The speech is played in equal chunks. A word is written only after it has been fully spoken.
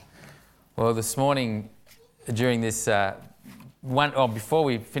Well, this morning, during this before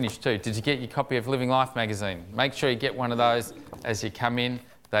we finish too, did you get your copy of Living Life magazine? Make sure you get one of those as you come in.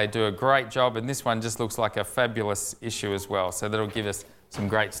 They do a great job, and this one just looks like a fabulous issue as well. So that'll give us some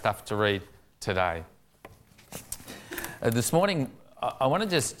great stuff to read today. This morning, I want to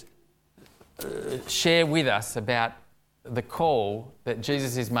just share with us about the call that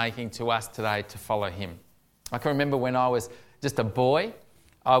Jesus is making to us today to follow him. I can remember when I was just a boy.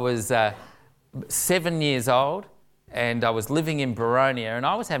 I was 7 years old and I was living in Baronia, and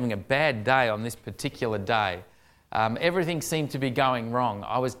I was having a bad day on this particular day. Everything seemed to be going wrong.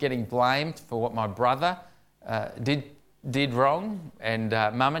 I was getting blamed for what my brother did wrong, and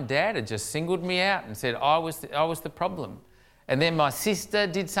Mum and Dad had just singled me out and said I was the problem. And then my sister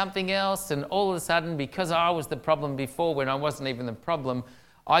did something else, and all of a sudden, because I was the problem before when I wasn't even the problem,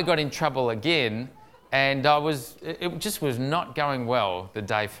 I got in trouble again. And it just was not going well the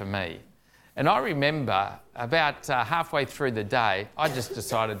day for me. And I remember about halfway through the day, I just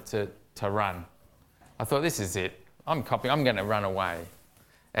decided to run. I thought, this is it. I'm going to run away.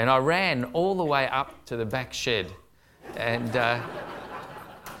 And I ran all the way up to the back shed. And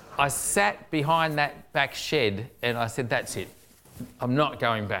I sat behind that back shed and I said, that's it. I'm not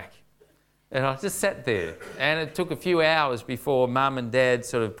going back. And I just sat there, and it took a few hours before Mum and Dad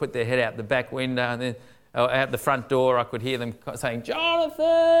sort of put their head out the back window, and then out the front door I could hear them saying,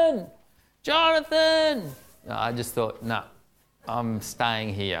 Jonathan! Jonathan! No, I just thought, no, I'm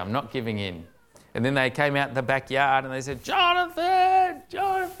staying here. I'm not giving in. And then they came out the backyard and they said, Jonathan!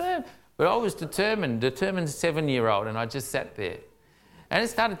 Jonathan! But I was determined 7-year-old, and I just sat there. And it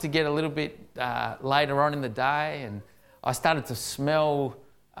started to get a little bit later on in the day, and I started to smell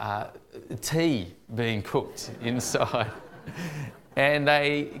tea being cooked inside. And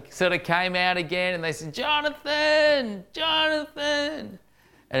they sort of came out again and they said, Jonathan, Jonathan.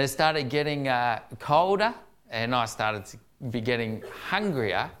 And it started getting colder, and I started to be getting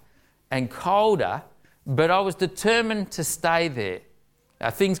hungrier and colder, but I was determined to stay there.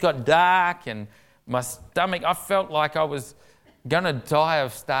 Things got dark, and my stomach, I felt like I was going to die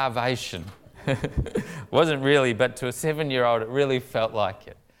of starvation. Wasn't really, but to a 7-year-old, it really felt like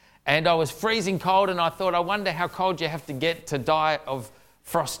it. And I was freezing cold, and I thought, I wonder how cold you have to get to die of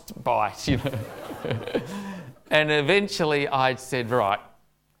frostbite, you know. And eventually I said, right,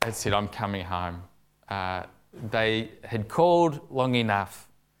 that's it, I'm coming home. They had called long enough,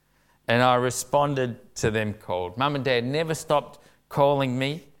 and I responded to them called. Mum and Dad never stopped calling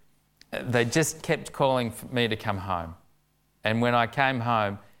me. They just kept calling for me to come home. And when I came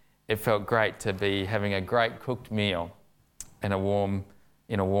home, it felt great to be having a great cooked meal in a warm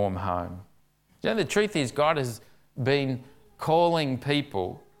home. You know, the truth is, God has been calling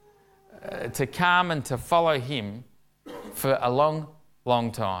people to come and to follow him for a long,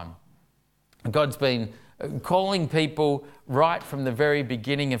 long time. God's been calling people right from the very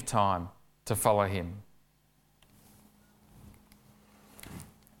beginning of time to follow him.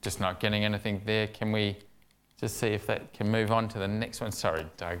 Just not getting anything there. Can we just see if that can move on to the next one? Sorry,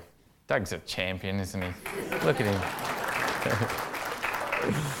 Doug. Doug's a champion, isn't he? Look at him.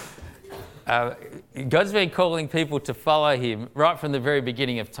 God's been calling people to follow him right from the very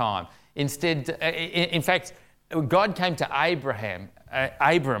beginning of time. In fact, God came to Abraham.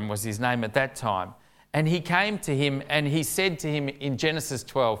 Abram was his name at that time. And he came to him and he said to him in Genesis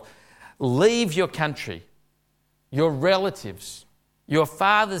 12, leave your country, your relatives, your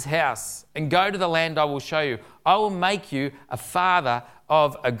father's house, and go to the land I will show you. I will make you a father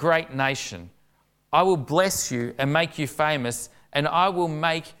of a great nation. I will bless you and make you famous, and I will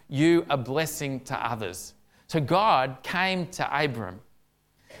make you a blessing to others. So God came to Abram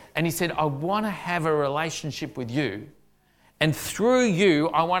and he said, I want to have a relationship with you. And through you,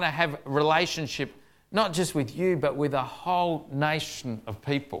 I want to have a relationship not just with you, but with a whole nation of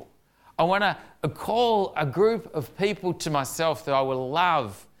people. I want to call a group of people to myself that I will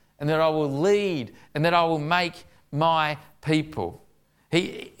love and that I will lead and that I will make my people.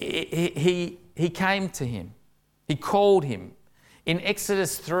 He came to him. He called him. In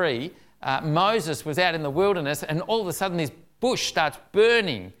Exodus 3, Moses was out in the wilderness, and all of a sudden this bush starts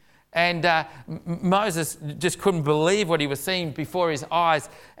burning. And Moses just couldn't believe what he was seeing before his eyes.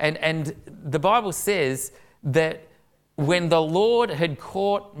 And the Bible says that when the Lord had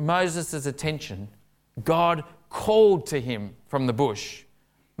caught Moses' attention, God called to him from the bush,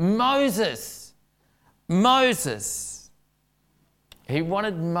 Moses, Moses. He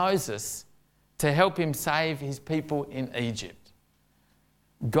wanted Moses to help him save his people in Egypt.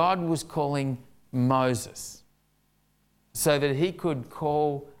 God was calling Moses so that he could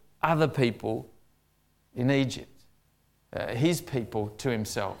call other people in Egypt, his people, to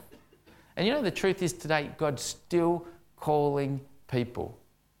himself. And you know, the truth is today, God's still calling people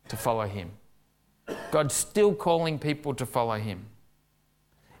to follow him. God's still calling people to follow him.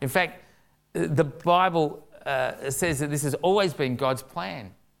 In fact, the Bible says that this has always been God's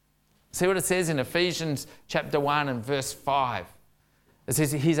plan. See what it says in Ephesians chapter 1 and verse 5. It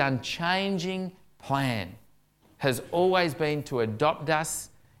says his unchanging plan has always been to adopt us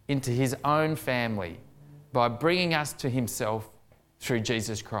into his own family by bringing us to himself through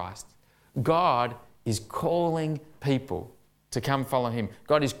Jesus Christ. God is calling people to come follow him.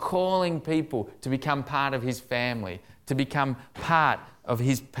 God is calling people to become part of his family, to become part of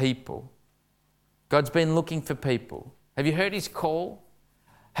his people. God's been looking for people. Have you heard his call?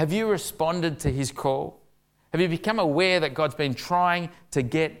 Have you responded to his call? Have you become aware that God's been trying to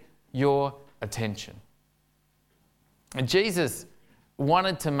get your attention? And Jesus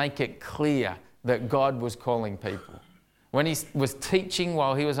wanted to make it clear that God was calling people. When he was teaching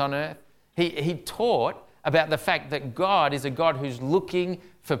while he was on earth, he taught about the fact that God is a God who's looking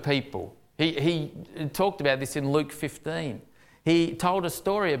for people. He talked about this in Luke 15. He told a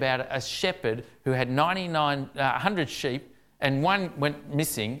story about a shepherd who had 100 sheep and one went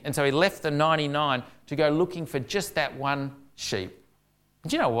missing, and so he left the 99 to go looking for just that one sheep.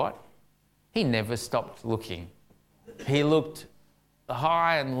 Do you know what? He never stopped looking. He looked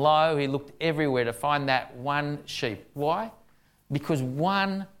high and low, he looked everywhere to find that one sheep. Why? Because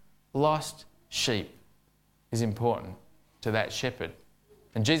one lost sheep is important to that shepherd.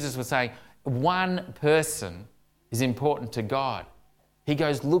 And Jesus was saying, one person is important to God. He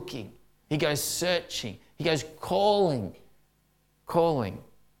goes looking, he goes searching, he goes calling.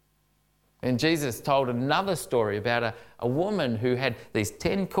 And Jesus told another story about a woman who had these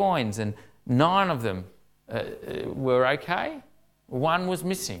 10 coins and 9 of them were okay. One was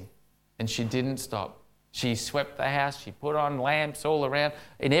missing and she didn't stop. She swept the house, she put on lamps all around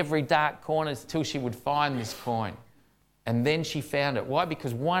in every dark corner till she would find this coin. And then she found it. Why?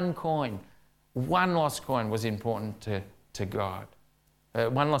 Because one lost coin was important to God.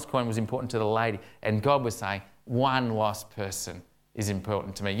 One lost coin was important to the lady. And God was saying, one lost person is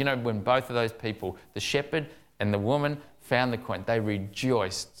important to me. You know, when both of those people, the shepherd and the woman, found the coin, they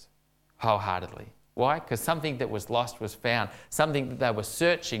rejoiced wholeheartedly. Why? Because something that was lost was found. Something that they were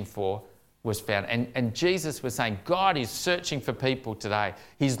searching for was found. And Jesus was saying, God is searching for people today.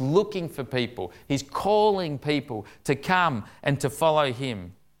 He's looking for people. He's calling people to come and to follow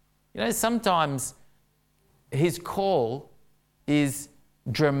him. You know, sometimes his call is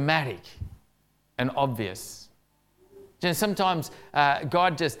dramatic and obvious. You know, sometimes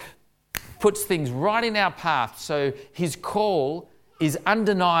God just puts things right in our path, so his call is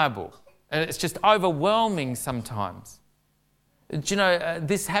undeniable and it's just overwhelming sometimes. Do you know,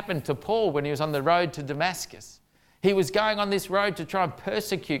 this happened to Paul when he was on the road to Damascus. He was going on this road to try and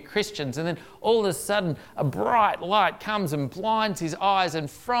persecute Christians, and then all of a sudden a bright light comes and blinds his eyes,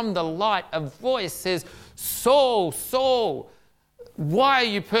 and from the light a voice says, "Saul, Saul, why are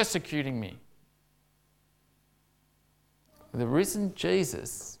you persecuting me?" The risen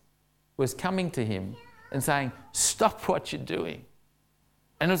Jesus was coming to him and saying, "Stop what you're doing."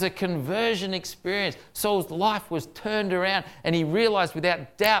 And it was a conversion experience. Saul's life was turned around and he realized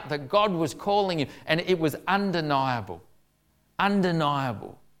without doubt that God was calling him, and it was undeniable.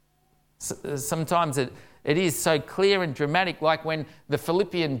 Undeniable. Sometimes it is so clear and dramatic, like when the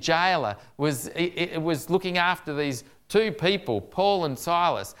Philippian jailer was looking after these 2 people, Paul and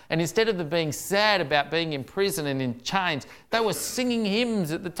Silas, and instead of them being sad about being in prison and in chains, they were singing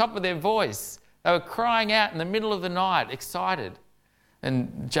hymns at the top of their voice. They were crying out in the middle of the night, excited.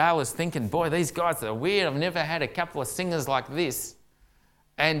 And jailer's thinking, boy, these guys are weird. I've never had a couple of singers like this.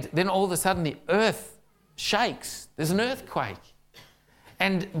 And then all of a sudden the earth shakes. There's an earthquake.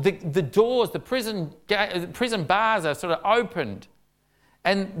 And the doors, the prison bars are sort of opened.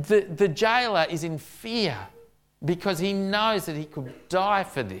 And the jailer is in fear because he knows that he could die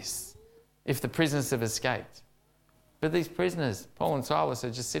for this if the prisoners have escaped. But these prisoners, Paul and Silas, are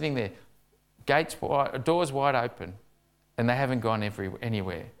just sitting there, doors wide open, and they haven't gone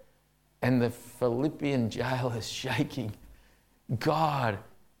anywhere. And the Philippian jailer is shaking. God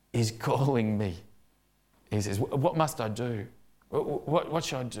is calling me. He says, "What must I do? What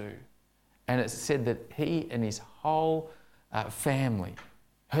should I do?" And it said that he and his whole family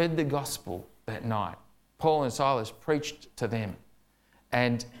heard the gospel that night. Paul and Silas preached to them,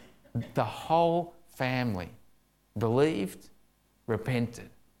 and the whole family believed, repented,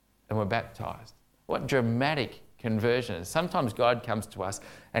 and were baptized. What dramatic conversion. Sometimes God comes to us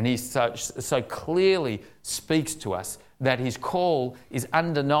and he so clearly speaks to us that his call is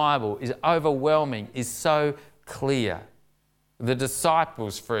undeniable, is overwhelming, is so clear. The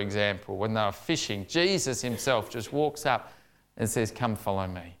disciples, for example, when they were fishing, Jesus himself just walks up and says, "Come follow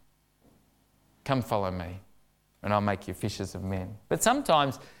me. Come follow me, and I'll make you fishers of men." But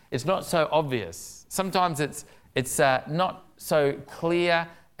sometimes it's not so obvious. Sometimes it's not so clear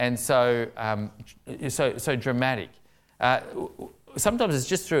and so dramatic. Sometimes it's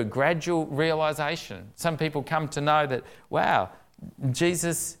just through a gradual realisation. Some people come to know that, wow,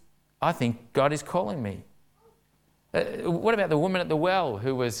 Jesus, I think God is calling me. What about the woman at the well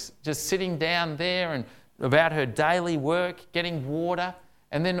who was just sitting down there and about her daily work, getting water,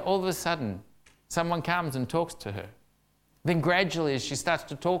 and then all of a sudden someone comes and talks to her. Then gradually, as she starts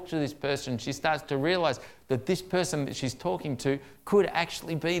to talk to this person, she starts to realise that this person that she's talking to could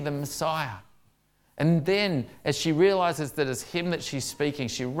actually be the Messiah. And then, as she realises that it's him that she's speaking,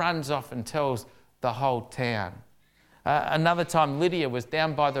 she runs off and tells the whole town. Another time, Lydia was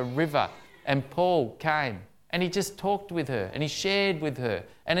down by the river and Paul came and he just talked with her and he shared with her.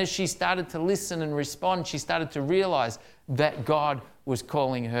 And as she started to listen and respond, she started to realise that God was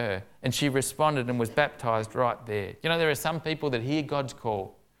calling her, and she responded and was baptised right there. You know, there are some people that hear God's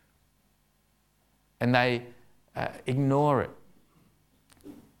call and they ignore it.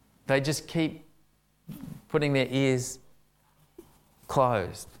 They just keep putting their ears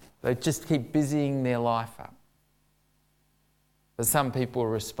closed. They just keep busying their life up. But some people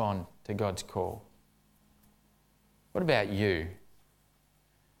respond to God's call. What about you?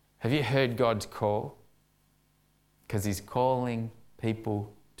 Have you heard God's call? Because he's calling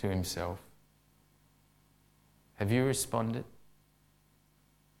people to himself. Have you responded?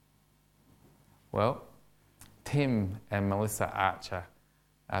 Well, Tim and Melissa Archer,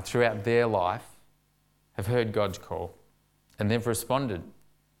 throughout their life, have heard God's call and they've responded.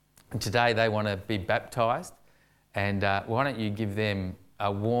 And today they want to be baptised, and why don't you give them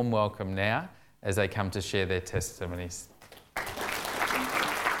a warm welcome now as they come to share their testimonies.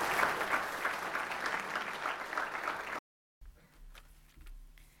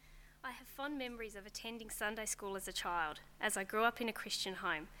 Memories of attending Sunday school as a child, as I grew up in a Christian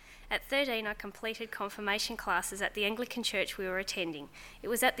home. At 13, I completed confirmation classes at the Anglican church we were attending. It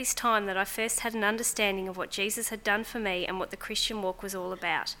was at this time that I first had an understanding of what Jesus had done for me and what the Christian walk was all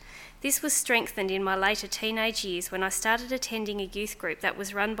about. This was strengthened in my later teenage years when I started attending a youth group that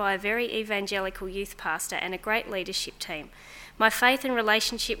was run by a very evangelical youth pastor and a great leadership team. My faith and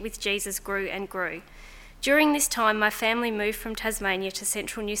relationship with Jesus grew and grew. During this time, my family moved from Tasmania to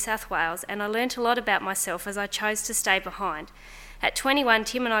central New South Wales, and I learnt a lot about myself as I chose to stay behind. At 21,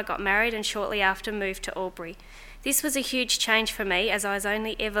 Tim and I got married and shortly after moved to Albury. This was a huge change for me as I was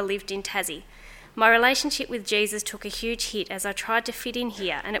only ever lived in Tassie. My relationship with Jesus took a huge hit as I tried to fit in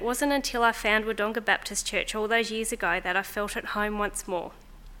here, and it wasn't until I found Wodonga Baptist Church all those years ago that I felt at home once more.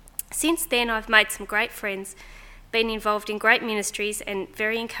 Since then, I've made some great friends, been involved in great ministries and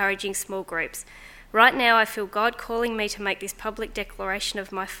very encouraging small groups. Right now, I feel God calling me to make this public declaration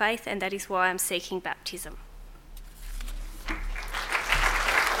of my faith, and that is why I'm seeking baptism.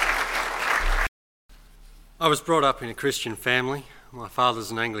 I was brought up in a Christian family. My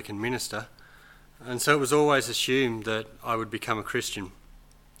father's an Anglican minister, and so it was always assumed that I would become a Christian.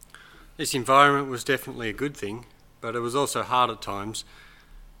 This environment was definitely a good thing, but it was also hard at times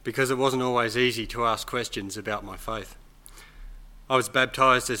because it wasn't always easy to ask questions about my faith. I was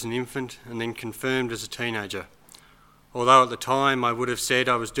baptised as an infant and then confirmed as a teenager. Although at the time I would have said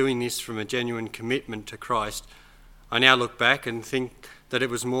I was doing this from a genuine commitment to Christ, I now look back and think that it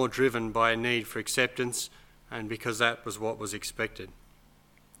was more driven by a need for acceptance and because that was what was expected.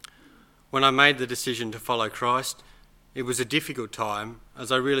 When I made the decision to follow Christ, it was a difficult time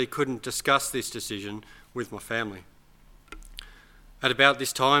as I really couldn't discuss this decision with my family. At about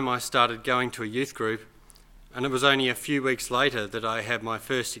this time I started going to a youth group, and it was only a few weeks later that I had my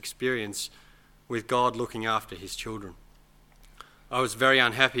first experience with God looking after his children. I was very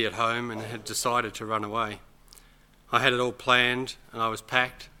unhappy at home and had decided to run away. I had it all planned and I was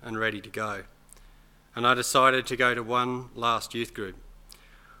packed and ready to go. And I decided to go to one last youth group.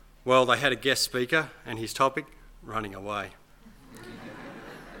 Well, they had a guest speaker and his topic, running away.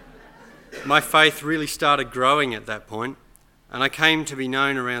 My faith really started growing at that point, and I came to be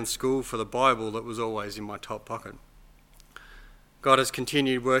known around school for the Bible that was always in my top pocket. God has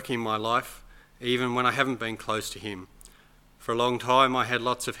continued working in my life, even when I haven't been close to him. For a long time I had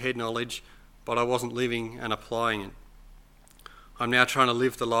lots of head knowledge, but I wasn't living and applying it. I'm now trying to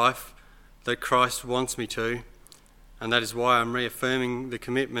live the life that Christ wants me to, and that is why I'm reaffirming the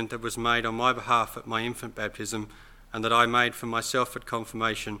commitment that was made on my behalf at my infant baptism and that I made for myself at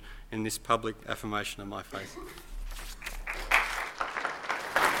confirmation in this public affirmation of my faith.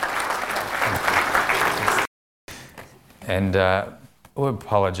 And we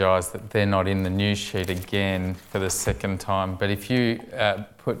apologise that they're not in the news sheet again for the second time. But if you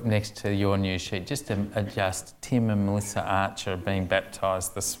put next to your news sheet, just to adjust, Tim and Melissa Archer being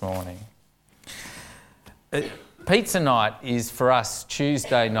baptised this morning. Pizza night is for us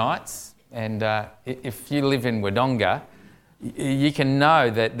Tuesday nights. And if you live in Wodonga, you can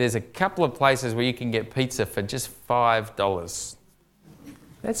know that there's a couple of places where you can get pizza for just $5.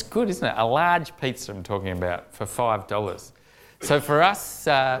 That's good, isn't it? A large pizza I'm talking about for $5. So for us,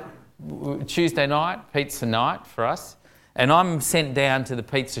 Tuesday night, pizza night for us, and I'm sent down to the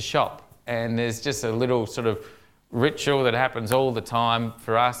pizza shop, and there's just a little sort of ritual that happens all the time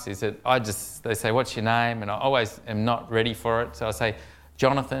for us is that they say, what's your name? And I always am not ready for it. So I say,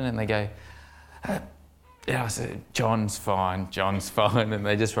 Jonathan, and they go, I said, John's fine. And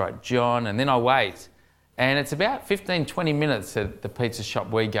they just write John, and then I wait. And it's about 15, 20 minutes at the pizza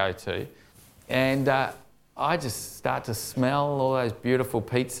shop we go to. And I just start to smell all those beautiful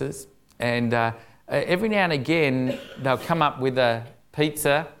pizzas. And every now and again, they'll come up with a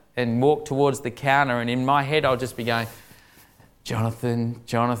pizza and walk towards the counter. And in my head, I'll just be going, Jonathan.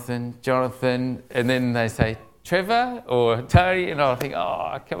 And then they say, Trevor or Tony. And I'll think,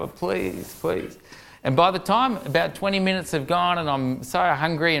 oh, come on, please. And by the time about 20 minutes have gone and I'm so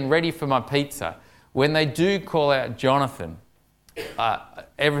hungry and ready for my pizza, when they do call out Jonathan,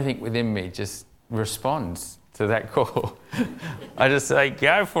 everything within me just responds to that call. I just say,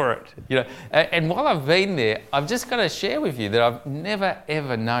 go for it. And while I've been there, I've just got to share with you that I've never,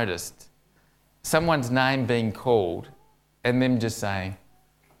 ever noticed someone's name being called and them just saying,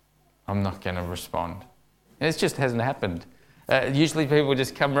 I'm not going to respond. And it just hasn't happened. Usually people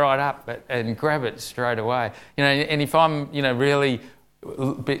just come right up and grab it straight away. And if I'm, really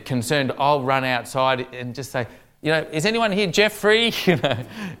a bit concerned, I'll run outside and just say, is anyone here Jeffrey?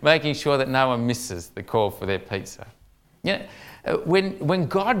 Making sure that no one misses the call for their pizza. When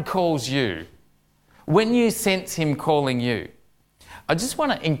God calls you, when you sense him calling you, I just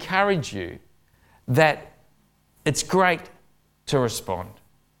want to encourage you that it's great to respond.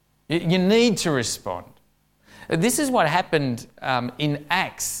 You need to respond. This is what happened in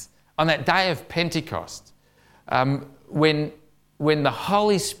Acts on that day of Pentecost when the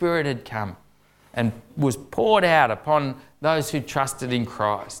Holy Spirit had come and was poured out upon those who trusted in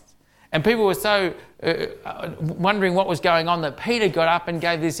Christ. And people were so wondering what was going on that Peter got up and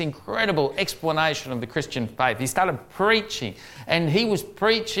gave this incredible explanation of the Christian faith. He started preaching, and he was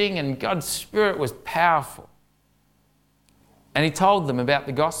preaching and God's Spirit was powerful. And he told them about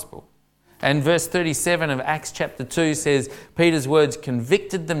the gospel. And verse 37 of Acts chapter 2 says, Peter's words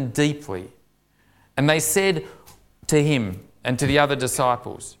convicted them deeply. And they said to him and to the other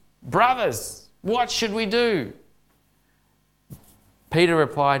disciples, brothers, what should we do? Peter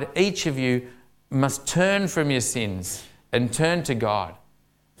replied, each of you must turn from your sins and turn to God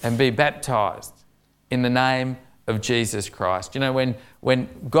and be baptized in the name of Jesus Christ. When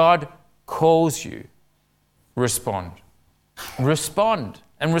God calls you, respond. Respond,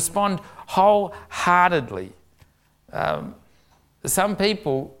 and respond wholeheartedly. Some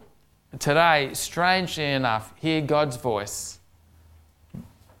people today, strangely enough, hear God's voice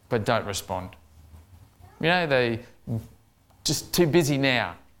but don't respond. They're just too busy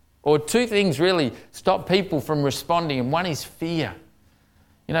now. Or two things really stop people from responding, and one is fear.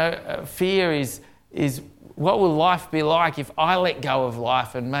 Fear is what will life be like if I let go of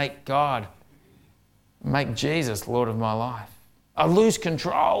life and make Jesus Lord of my life? I lose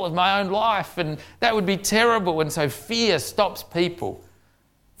control of my own life, and that would be terrible. And so fear stops people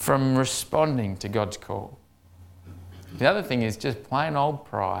from responding to God's call. The other thing is just plain old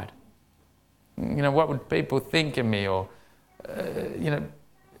pride. What would people think of me? Or,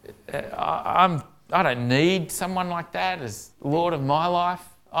 I don't need someone like that as Lord of my life.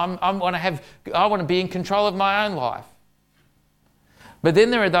 I want to be in control of my own life. But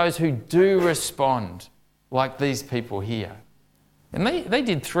then there are those who do respond like these people here. And they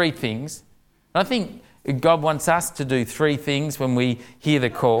did three things. And I think God wants us to do three things when we hear the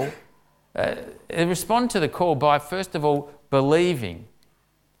call. Respond to the call by, first of all, believing.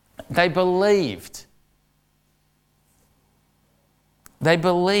 They believed. They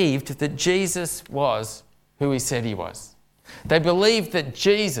believed that Jesus was who he said he was. They believed that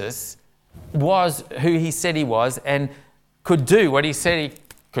Jesus was who he said he was and could do what he said he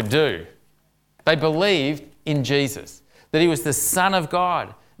could do. They believed in Jesus, that he was the Son of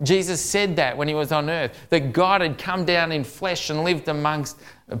God. Jesus said that when he was on earth, that God had come down in flesh and lived amongst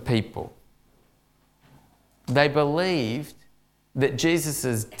people. They believed that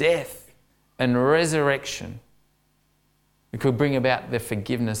Jesus' death and resurrection could bring about the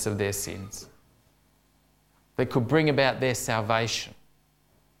forgiveness of their sins. that could bring about their salvation.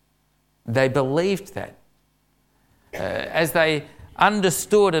 They believed that. As they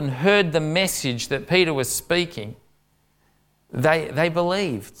understood and heard the message that Peter was speaking, they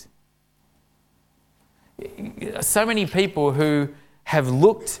believed. So many people who have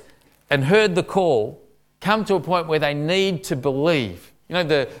looked and heard the call come to a point where they need to believe. You know,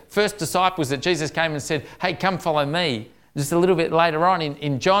 the first disciples that Jesus came and said, "Hey, come follow me." Just a little bit later on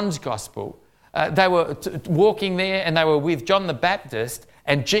in John's Gospel, they were walking there and they were with John the Baptist,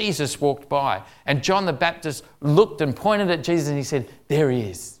 and Jesus walked by. And John the Baptist looked and pointed at Jesus and he said, "There he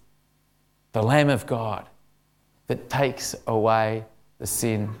is, the Lamb of God that takes away the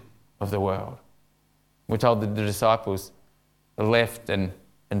sin of the world." We're told that the disciples left and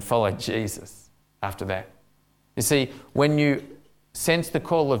followed Jesus after that. You see, when you sense the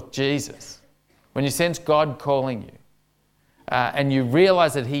call of Jesus, when you sense God calling you, and you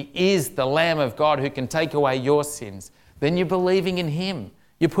realise that he is the Lamb of God who can take away your sins, then you're believing in him.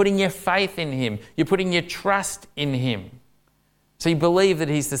 You're putting your faith in him. You're putting your trust in him. So you believe that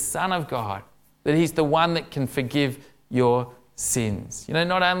he's the Son of God, that he's the one that can forgive your sins. You know,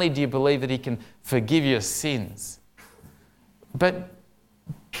 not only do you believe that he can forgive your sins, but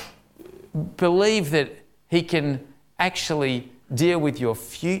believe that he can actually deal with your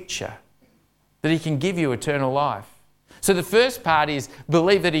future, that he can give you eternal life. So the first part is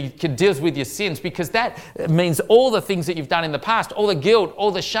believe that he can deal with your sins, because that means all the things that you've done in the past, all the guilt, all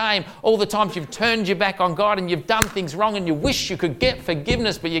the shame, all the times you've turned your back on God and you've done things wrong and you wish you could get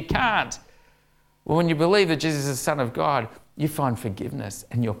forgiveness but you can't. Well, when you believe that Jesus is the Son of God, you find forgiveness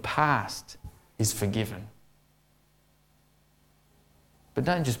and your past is forgiven. But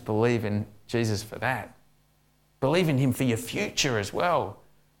don't just believe in Jesus for that. Believe in him for your future as well.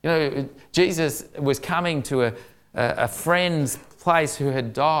 You know, Jesus was coming to a friend's place who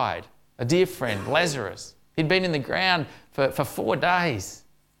had died, a dear friend, Lazarus. He'd been in the ground for 4 days.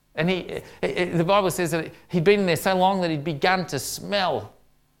 And the Bible says that he'd been in there so long that he'd begun to smell.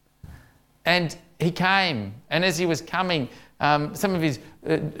 And he came, and as he was coming, some of his,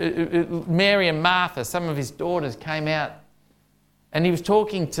 Mary and Martha, some of his daughters came out, and he was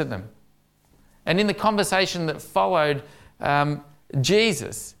talking to them. And in the conversation that followed,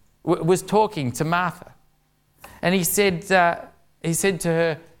 Jesus was talking to Martha. And he said to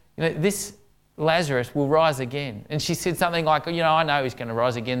her, you know, this Lazarus will rise again. And she said something like, you know, I know he's going to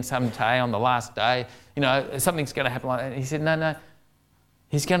rise again someday on the last day. You know, something's going to happen like that. And he said, no,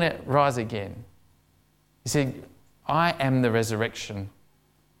 he's going to rise again. He said, I am the resurrection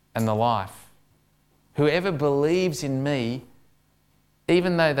and the life. Whoever believes in me,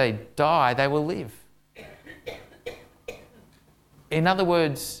 even though they die, they will live. In other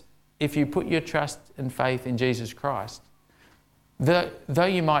words, if you put your trust and faith in Jesus Christ, though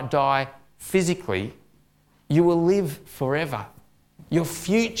you might die physically, you will live forever. Your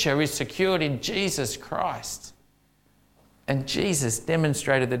future is secured in Jesus Christ. And Jesus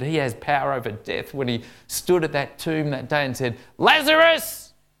demonstrated that he has power over death when he stood at that tomb that day and said,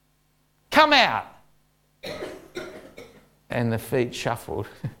 Lazarus, come out. And the feet shuffled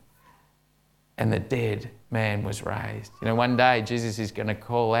and the dead man was raised. You know, one day Jesus is going to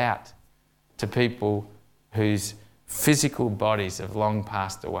call out to people whose physical bodies have long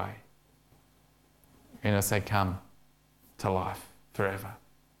passed away. And he'll say, come to life forever,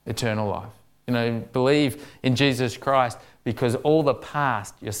 eternal life. You know, believe in Jesus Christ because all the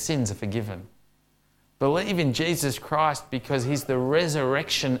past, your sins are forgiven. Believe in Jesus Christ because he's the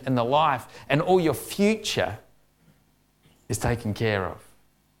resurrection and the life, and all your future is taken care of.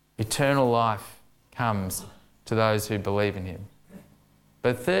 Eternal life comes to those who believe in him.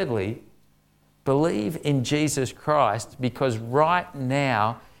 But thirdly, believe in Jesus Christ because right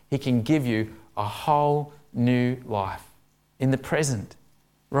now he can give you a whole new life in the present,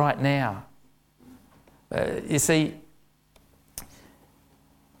 right now. You see,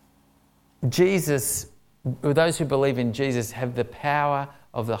 Jesus, those who believe in Jesus have the power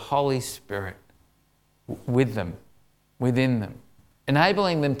of the Holy Spirit with them, within them,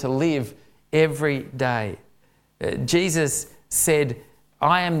 enabling them to live every day. Jesus said,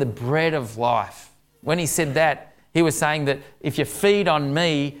 I am the bread of life. When he said that, he was saying that if you feed on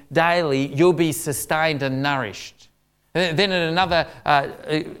me daily, you'll be sustained and nourished. Then at another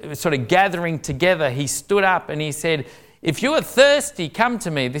sort of gathering together, he stood up and he said, if you are thirsty, come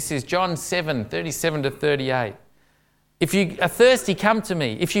to me. This is John 7, 37 to 38. If you are thirsty, come to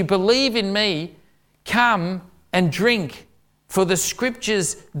me. If you believe in me, come and drink. For the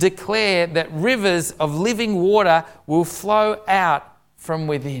scriptures declare that rivers of living water will flow out from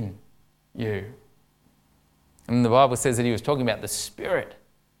within you. And the Bible says that he was talking about the Spirit.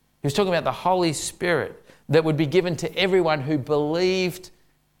 He was talking about the Holy Spirit, that would be given to everyone who believed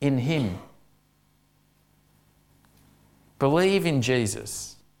in him. Believe in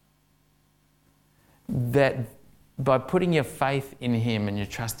Jesus. That by putting your faith in him and your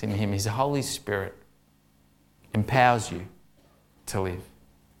trust in him, his Holy Spirit empowers you to live.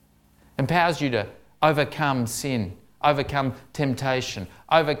 Empowers you to overcome sin, overcome temptation,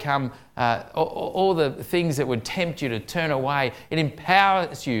 overcome all the things that would tempt you to turn away. It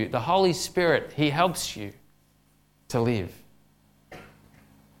empowers you. The Holy Spirit, he helps you to live.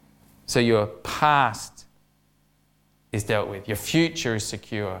 So your past is dealt with. Your future is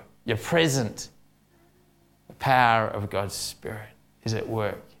secure. Your present, the power of God's Spirit is at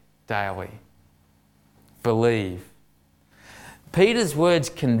work daily. Believe. Peter's words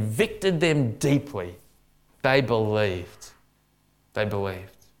convicted them deeply. They believed. They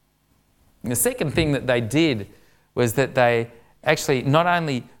believed. And the second thing that they did was that they actually not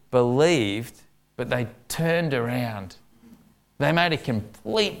only believed, but they turned around. They made a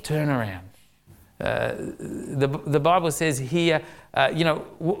complete turnaround. The Bible says here,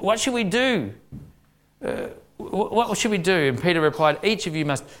 what should we do? What should we do? And Peter replied, each of you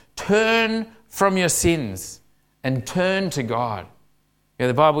must turn from your sins and turn to God.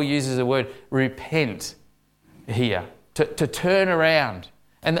 The Bible uses the word repent here, to turn around.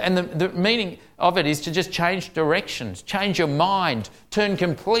 And the meaning of it is to just change directions, change your mind, turn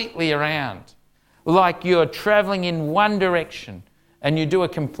completely around. Like you're travelling in one direction and you do a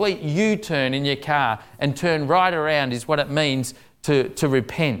complete U-turn in your car and turn right around is what it means to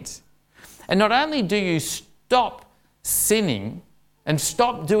repent. And not only do you stop sinning and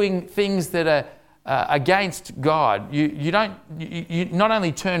stop doing things that are against God, you not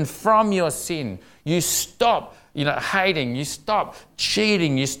only turn from your sin, you stop hating, you stop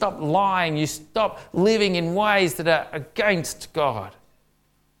cheating, you stop lying, you stop living in ways that are against God.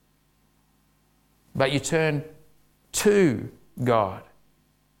 But you turn to God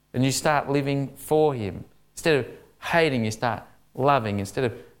and you start living for him. Instead of hating, you start loving. Instead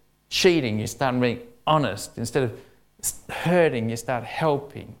of cheating, you start being honest. Instead of hurting, you start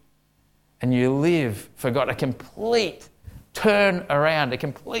helping. And you live for God. A complete turn around, a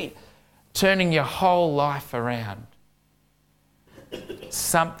complete turning your whole life around.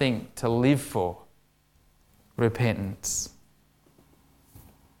 Something to live for. Repentance.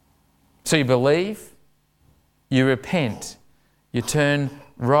 So you believe, you repent, you turn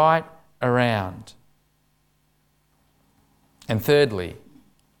right around. And thirdly,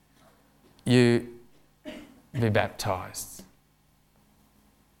 you be baptised.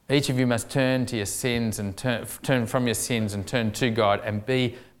 Each of you must turn to your sins and turn from your sins and turn to God and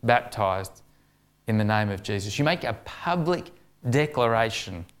be baptised in the name of Jesus. You make a public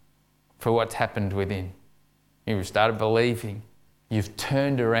declaration for what's happened within. You've started believing, you've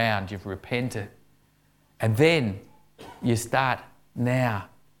turned around, you've repented, and then you start now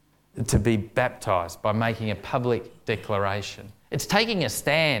to be baptised by making a public declaration. It's taking a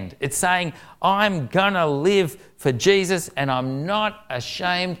stand. It's saying, I'm going to live for Jesus and I'm not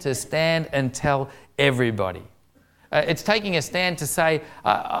ashamed to stand and tell everybody. It's taking a stand to say,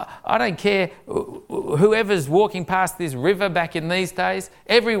 I don't care whoever's walking past this river back in these days,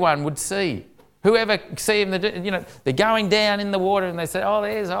 everyone would see. Whoever see them, they're going down in the water and they say, oh,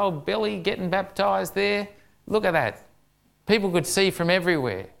 there's old Billy getting baptised there. Look at that. People could see from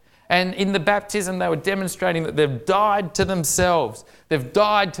everywhere. And in the baptism, they were demonstrating that they've died to themselves. They've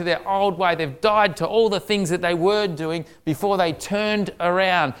died to their old way. They've died to all the things that they were doing before they turned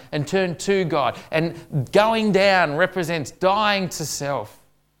around and turned to God. And going down represents dying to self.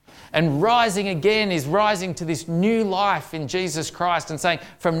 And rising again is rising to this new life in Jesus Christ and saying,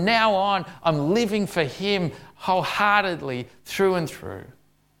 from now on, I'm living for him wholeheartedly through and through.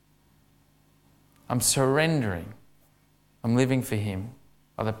 I'm surrendering. I'm living for him.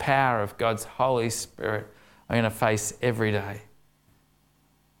 By the power of God's Holy Spirit, I'm going to face every day.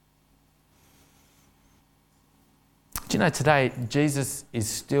 Do you know today, Jesus is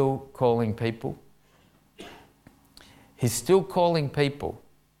still calling people? He's still calling people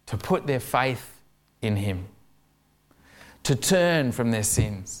to put their faith in him, to turn from their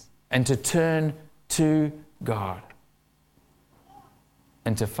sins and to turn to God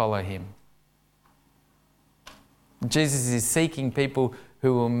and to follow him. Jesus is seeking people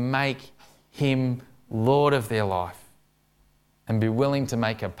who will make him Lord of their life and be willing to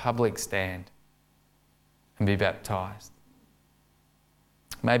make a public stand and be baptised.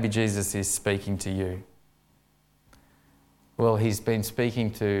 Maybe Jesus is speaking to you. Well, he's been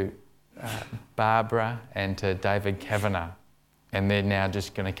speaking to Barbara and to David Kavanagh, and they're now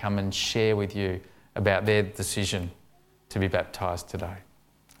just going to come and share with you about their decision to be baptised today.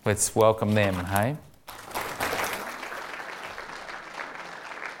 Let's welcome them, hey?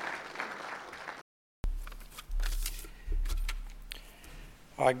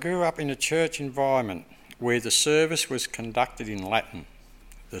 I grew up in a church environment where the service was conducted in Latin.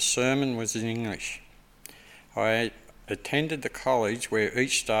 The sermon was in English. I attended the college where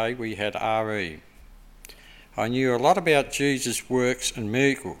each day we had RE. I knew a lot about Jesus' works and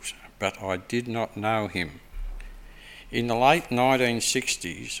miracles, but I did not know him. In the late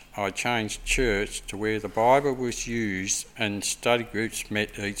 1960s, I changed church to where the Bible was used and study groups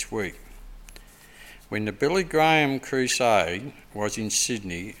met each week. When the Billy Graham Crusade was in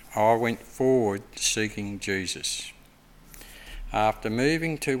Sydney, I went forward seeking Jesus. After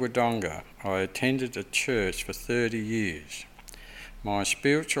moving to Wodonga, I attended a church for 30 years. My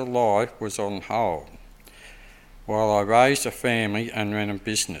spiritual life was on hold while I raised a family and ran a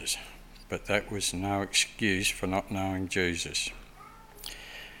business, but that was no excuse for not knowing Jesus.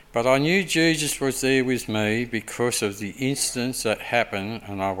 But I knew Jesus was there with me because of the incidents that happened,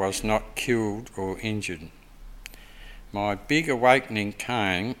 and I was not killed or injured. My big awakening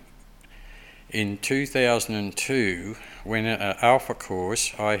came in 2002 when at an Alpha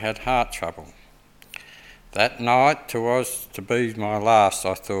course I had heart trouble. That night was to be my last,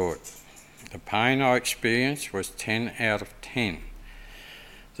 I thought. The pain I experienced was 10 out of 10.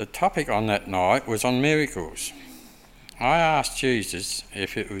 The topic on that night was on miracles. I asked Jesus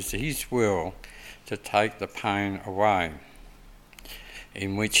if it was his will to take the pain away,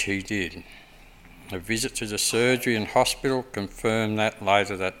 in which he did. A visit to the surgery and hospital confirmed that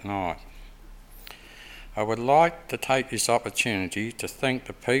later that night. I would like to take this opportunity to thank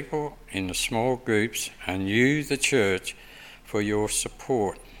the people in the small groups and you, the church, for your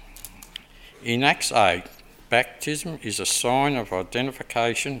support. In Acts 8, baptism is a sign of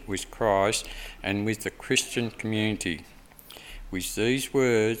identification with Christ and with the Christian community. With these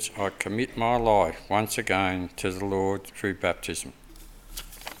words, I commit my life once again to the Lord through baptism.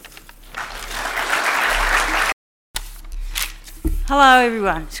 Hello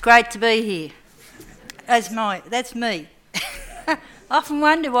everyone, it's great to be here. That's me. I often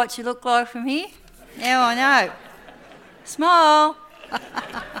wonder what you look like from here. Now I know. Smile.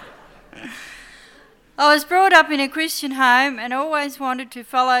 I was brought up in a Christian home and always wanted to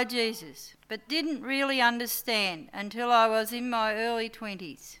follow Jesus, but didn't really understand until I was in my early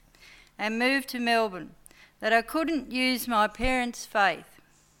 20s and moved to Melbourne that I couldn't use my parents' faith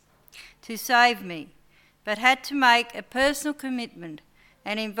to save me, but had to make a personal commitment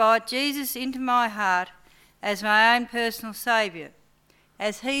and invite Jesus into my heart as my own personal saviour,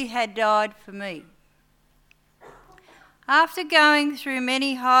 as he had died for me. After going through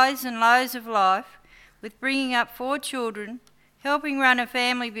many highs and lows of life, with bringing up 4 children, helping run a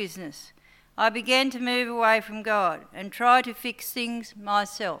family business, I began to move away from God and try to fix things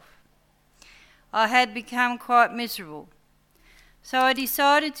myself. I had become quite miserable, so I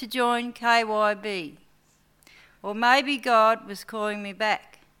decided to join KYB. Or maybe God was calling me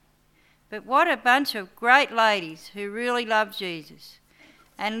back. But what a bunch of great ladies who really love Jesus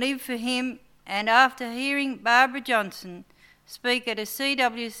and live for him. And after hearing Barbara Johnson speak at a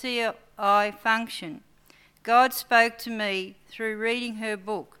CWCI function, God spoke to me through reading her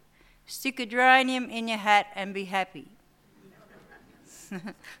book, Stick a Geranium in Your Hat and Be Happy.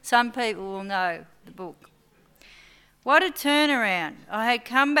 Some people will know the book. What a turnaround. I had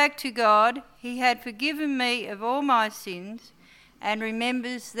come back to God. He had forgiven me of all my sins and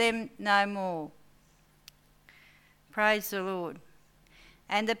remembers them no more. Praise the Lord.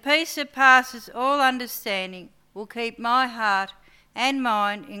 And the peace that passes all understanding will keep my heart and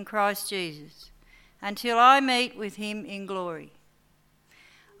mind in Christ Jesus until I meet with him in glory.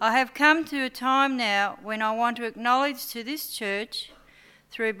 I have come to a time now when I want to acknowledge to this church,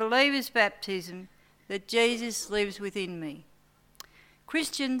 through believers' baptism, that Jesus lives within me.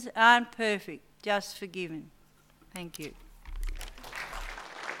 Christians aren't perfect, just forgiven. Thank you.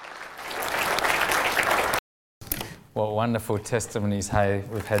 What wonderful testimonies, hey,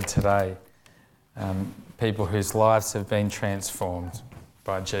 we've had today. People whose lives have been transformed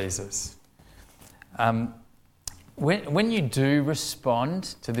by Jesus. When you do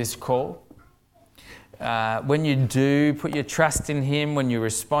respond to this call, when you do put your trust in him, when you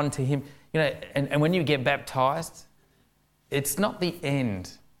respond to him, and when you get baptised, it's not the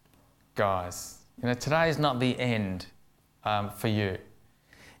end, guys. Today is not the end for you.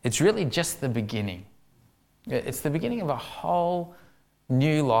 It's really just the beginning. It's the beginning of a whole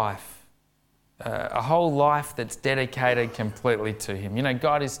new life. A whole life that's dedicated completely to him.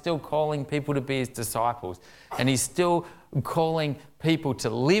 God is still calling people to be his disciples, and he's still calling people to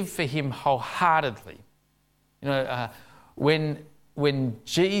live for him wholeheartedly. When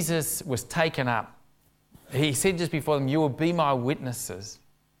Jesus was taken up, he said just before them, "You will be my witnesses.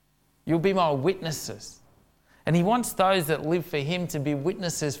 You'll be my witnesses." And he wants those that live for him to be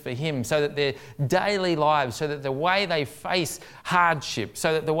witnesses for him, so that their daily lives, so that the way they face hardship,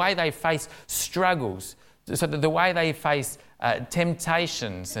 so that the way they face struggles, so that the way they face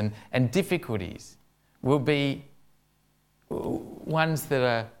temptations and difficulties will be ones that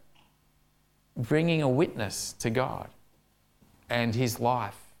are bringing a witness to God and his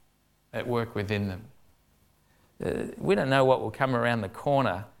life at work within them. We don't know what will come around the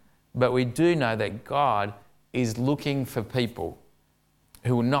corner, but we do know that God is looking for people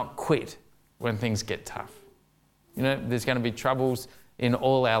who will not quit when things get tough. You know, there's going to be troubles in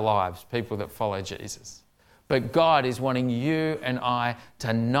all our lives, people that follow Jesus. But God is wanting you and I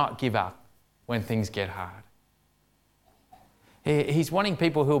to not give up when things get hard. He's wanting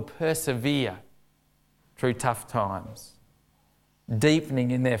people who will persevere through tough times,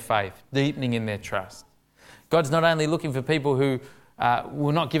 deepening in their faith, deepening in their trust. God's not only looking for people who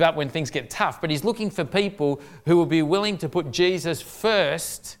will not give up when things get tough, but he's looking for people who will be willing to put Jesus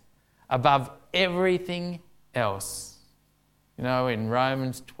first above everything else. You know, in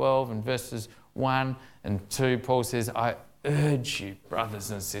Romans 12 and verses 1 and 2, Paul says, I urge you,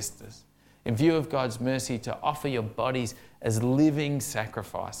 brothers and sisters, in view of God's mercy, to offer your bodies as living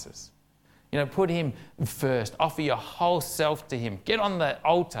sacrifices. You know, put him first. Offer your whole self to him. Get on the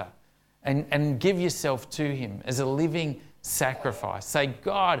altar and give yourself to him as a living sacrifice. Say,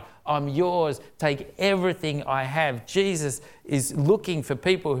 God, I'm yours. Take everything I have. Jesus is looking for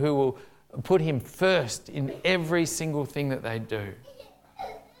people who will put him first in every single thing that they do.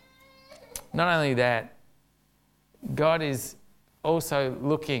 Not only that, God is also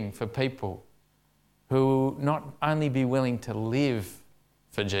looking for people who will not only be willing to live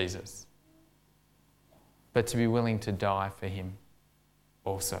for Jesus, but to be willing to die for him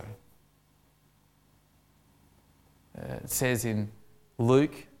also. It says in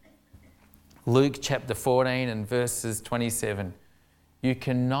Luke chapter 14 and verses 27, you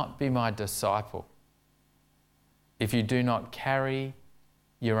cannot be my disciple if you do not carry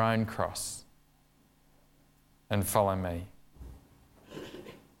your own cross and follow me.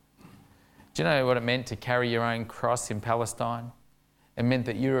 Do you know what it meant to carry your own cross in Palestine? It meant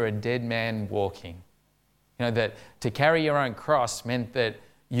that you were a dead man walking. You know, that to carry your own cross meant that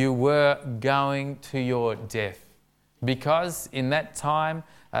you were going to your death. Because in that time,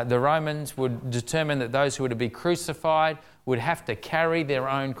 the Romans would determine that those who were to be crucified would have to carry their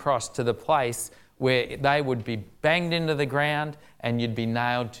own cross to the place where they would be banged into the ground and you'd be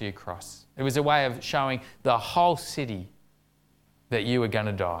nailed to your cross. It was a way of showing the whole city that you were going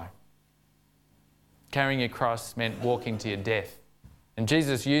to die. Carrying your cross meant walking to your death. And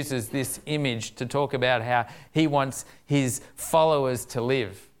Jesus uses this image to talk about how he wants his followers to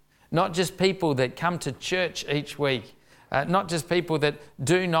live. Not just people that come to church each week, not just people that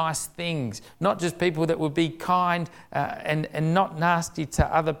do nice things, not just people that will be kind and not nasty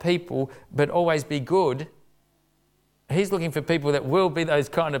to other people, but always be good. He's looking for people that will be those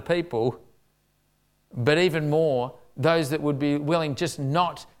kind of people, but even more, those that would be willing just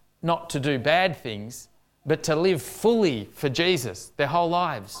not to do bad things, but to live fully for Jesus their whole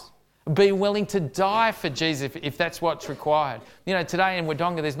lives. Be willing to die for Jesus if that's what's required. You know, today in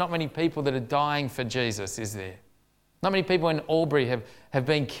Wodonga, there's not many people that are dying for Jesus, is there? Not many people in Albury have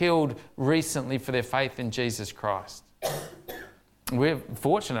been killed recently for their faith in Jesus Christ. We're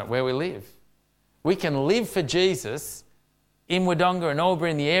fortunate where we live. We can live for Jesus in Wodonga and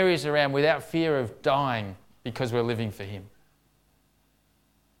Albury and the areas around without fear of dying because we're living for him.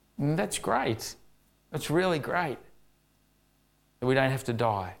 And that's great. That's really great that we don't have to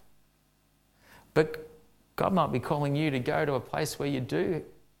die. But God might be calling you to go to a place where you do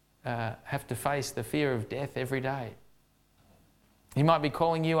have to face the fear of death every day. He might be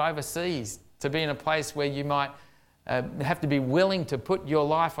calling you overseas to be in a place where you might have to be willing to put your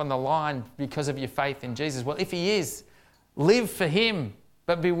life on the line because of your faith in Jesus. Well, if he is, live for him,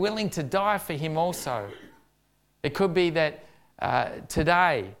 but be willing to die for him also. It could be that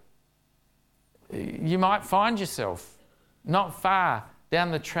today you might find yourself not far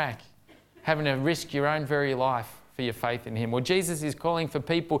down the track having to risk your own very life for your faith in him. Well, Jesus is calling for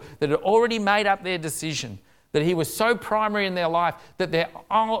people that had already made up their decision, that he was so primary in their life that their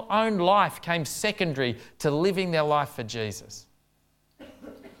own life came secondary to living their life for Jesus.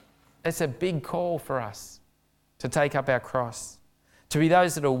 It's a big call for us to take up our cross, to be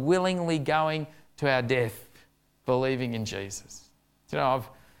those that are willingly going to our death, believing in Jesus. You know,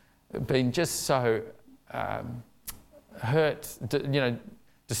 I've been just so hurt,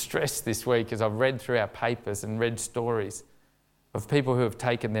 distressed this week as I've read through our papers and read stories of people who have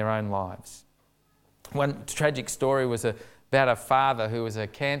taken their own lives. One tragic story was about a father who was a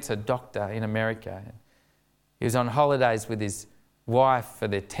cancer doctor in America. He was on holidays with his wife for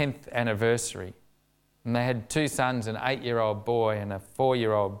their 10th anniversary. And they had 2 sons, an 8-year-old boy and a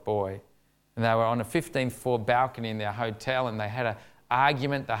 4-year-old boy. And they were on a 15th floor balcony in their hotel, and they had an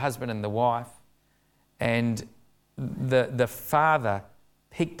argument, the husband and the wife. And the father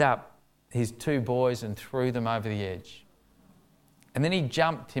picked up his 2 boys and threw them over the edge. And then he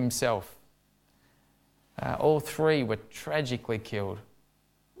jumped himself. All 3 were tragically killed,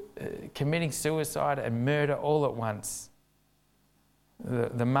 committing suicide and murder all at once.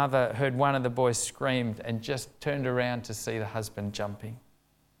 The mother heard one of the boys screamed and just turned around to see the husband jumping.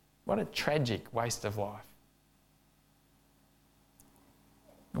 What a tragic waste of life.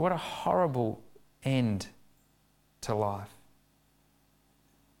 What a horrible end to life.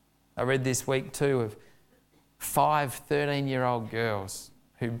 I read this week too of 5 13-year-old girls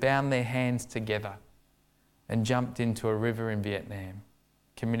who bound their hands together and jumped into a river in Vietnam,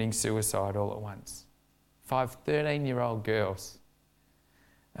 committing suicide all at once. 5 13-year-old girls.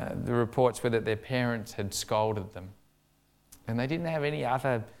 The reports were that their parents had scolded them and they didn't have any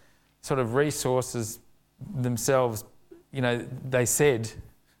other sort of resources themselves, they said,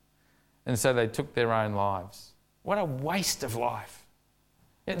 and so they took their own lives. What a waste of life.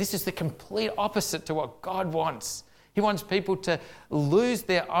 This is the complete opposite to what God wants. He wants people to lose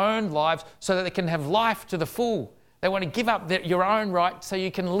their own lives so that they can have life to the full. They want to give up your own right so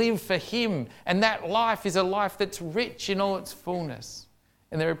you can live for Him. And that life is a life that's rich in all its fullness.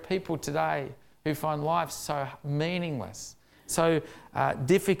 And there are people today who find life so meaningless, so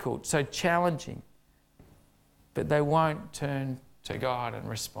difficult, so challenging, but they won't turn to God and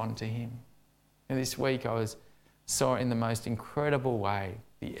respond to Him. And this week I saw in the most incredible way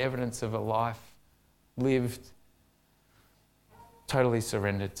the evidence of a life lived totally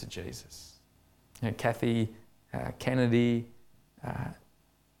surrendered to Jesus. Kathy Kennedy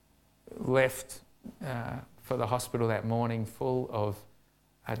left for the hospital that morning full of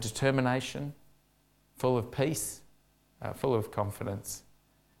determination, full of peace, full of confidence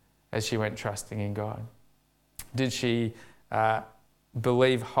as she went trusting in God. Did she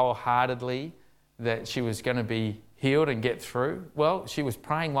believe wholeheartedly that she was going to be healed and get through? Well, she was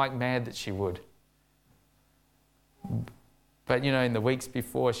praying like mad that she would. But, in the weeks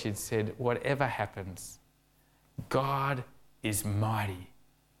before, she'd said, whatever happens, God is mighty.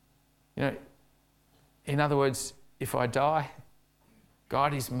 In other words, if I die,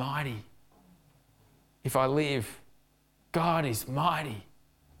 God is mighty. If I live, God is mighty.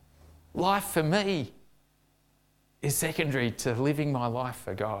 Life for me is secondary to living my life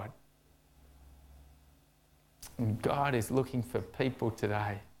for God. And God is looking for people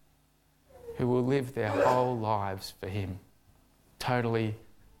today who will live their whole lives for Him, totally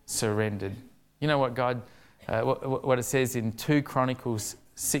surrendered. You know what God, what it says in 2 Chronicles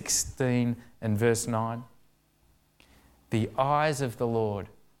 16 and verse 9? The eyes of the Lord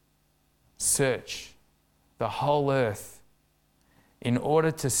search the whole earth in order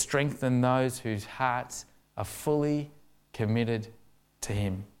to strengthen those whose hearts are fully committed to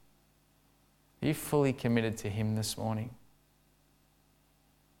Him. Are you fully committed to Him this morning?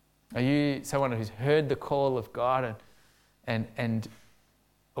 Are you someone who's heard the call of God and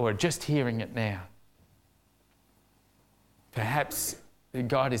or just hearing it now? Perhaps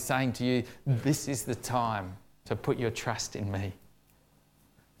God is saying to you, this is the time to put your trust in me.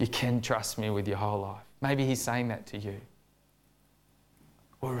 You can trust me with your whole life. Maybe He's saying that to you.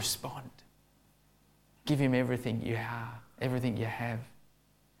 Or respond. Give Him everything you are, everything you have.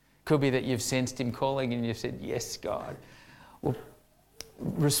 Could be that you've sensed Him calling and you've said, yes, God. Well,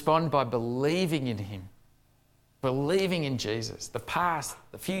 respond by believing in Him. Believing in Jesus, the past,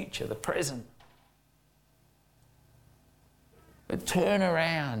 the future, the present. But turn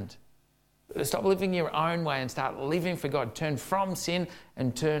around. Stop living your own way and start living for God. Turn from sin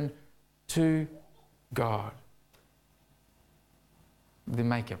and turn to God. Then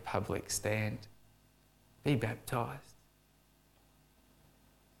make a public stand. Be baptised.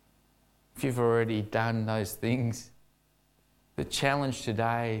 If you've already done those things, the challenge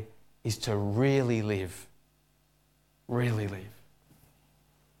today is to really live. Really live.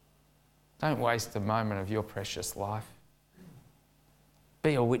 Don't waste a moment of your precious life.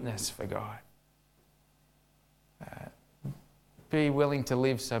 Be a witness for God. Be willing to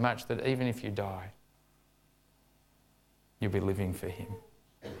live so much that even if you die, you'll be living for Him.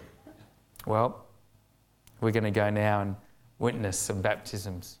 Well, we're going to go now and witness some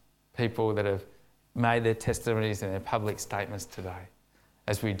baptisms. People that have made their testimonies and their public statements today.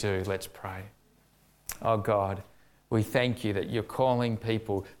 As we do, let's pray. Oh God, we thank You that You're calling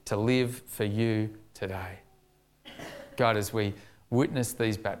people to live for You today. God, as we witnessed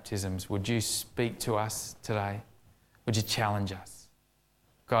these baptisms, would you speak to us today? Would you challenge us?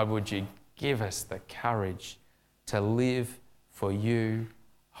 God, would you give us the courage to live for you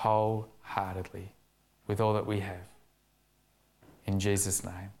wholeheartedly with all that we have? In Jesus'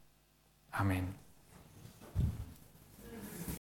 name, amen.